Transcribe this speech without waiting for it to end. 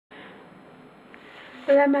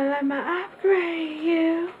Let me upgrade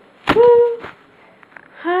you. Woo.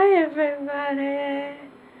 Hi everybody.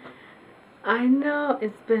 I know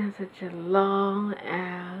it's been such a long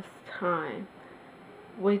ass time.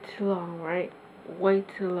 Way too long, right? Way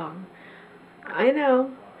too long. I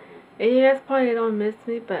know. And you guys probably don't miss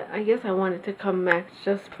me, but I guess I wanted to come back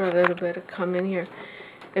just for a little bit to come in here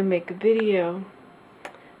and make a video.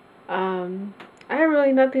 I have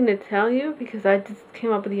really nothing to tell you because I just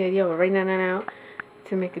came up with the idea of right now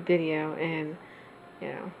to make a video, and you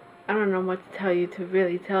know, I don't know what to tell you to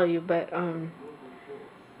really tell you, but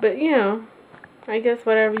you know, I guess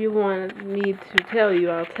whatever you want me to tell you,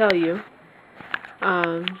 I'll tell you.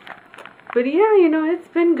 But yeah, you know, it's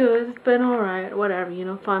been good. It's been alright. Whatever, you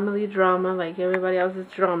know, family drama like everybody else's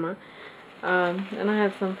drama. And I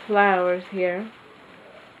have some flowers here.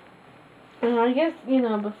 And I guess, you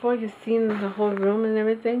know, before you've seen the whole room and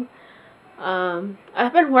everything,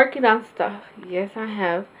 I've been working on stuff. Yes, I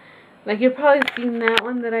have. Like, you've probably seen that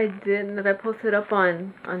one that I did, that I posted up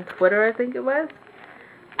on Twitter, I think it was.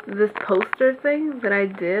 This poster thing that I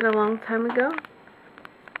did a long time ago.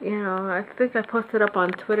 You know, I think I posted up on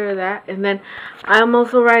Twitter that. And then I'm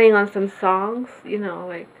also writing on some songs, you know,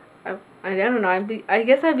 like, I don't know, I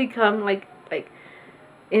guess I've become, like,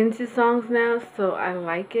 into songs now, so I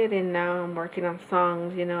like it, and now I'm working on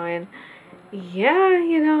songs, you know, and, yeah,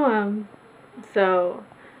 you know, so,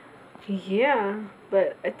 yeah,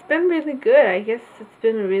 but it's been really good. I guess it's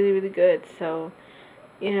been really, really good, so,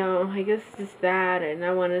 you know, I guess just that, and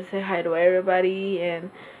I wanted to say hi to everybody, and,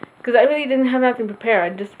 because I really didn't have nothing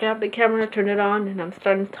prepared. I just grabbed the camera, turned it on, and I'm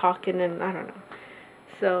starting talking, and I don't know,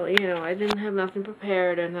 so, you know, I didn't have nothing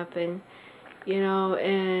prepared or nothing, you know,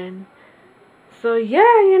 and so,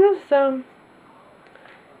 yeah, you know,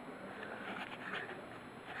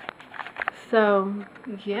 so,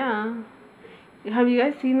 yeah. Have you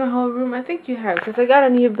guys seen the whole room? I think you have, because I got a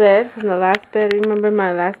new bed from the last bed. Remember,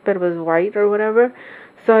 my last bed was white or whatever?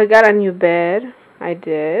 So, I got a new bed. I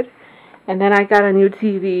did. And then I got a new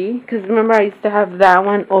TV, because remember, I used to have that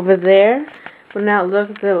one over there. But now,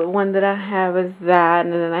 look, the one that I have is that,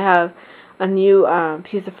 and then I have a new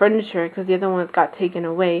piece of furniture because the other one got taken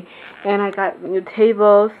away, and I got new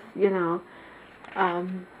tables, you know.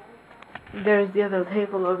 There's the other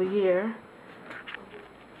table over here.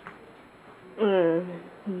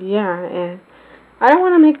 Yeah, and I don't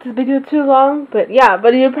want to make this video too long, but yeah,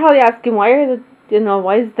 but you're probably asking why is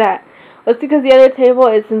that? Well, it's because the other table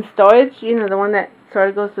is in storage, you know, the one that sort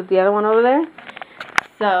of goes with the other one over there.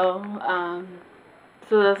 So,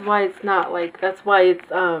 so that's why it's not like, that's why it's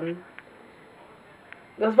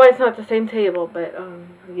not the same table, but,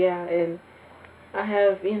 yeah, and I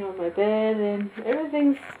have, you know, my bed, and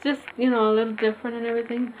everything's just, you know, a little different and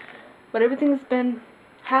everything, but everything's been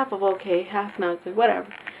half of okay, half not good, whatever.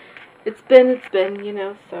 It's been, you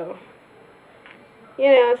know, so,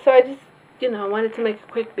 you know, so I just, you know, wanted to make a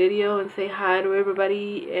quick video and say hi to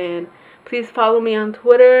everybody, and please follow me on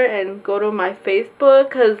Twitter, and go to my Facebook,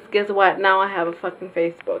 because guess what, now I have a fucking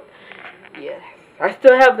Facebook. Yes. I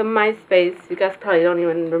still have the MySpace. You guys probably don't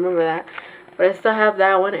even remember that, but I still have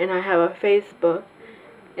that one, and I have a Facebook.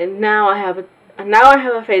 And now I have a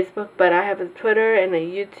Facebook, but I have a Twitter and a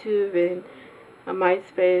YouTube and a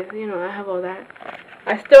MySpace. You know, I have all that.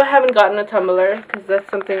 I still haven't gotten a Tumblr because that's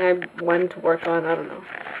something I wanted to work on. I don't know,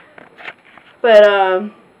 but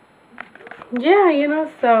yeah, you know.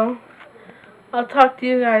 So I'll talk to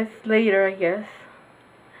you guys later, I guess.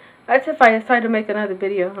 That's if I decide to make another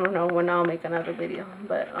video. I don't know when I'll make another video,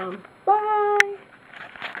 but bye.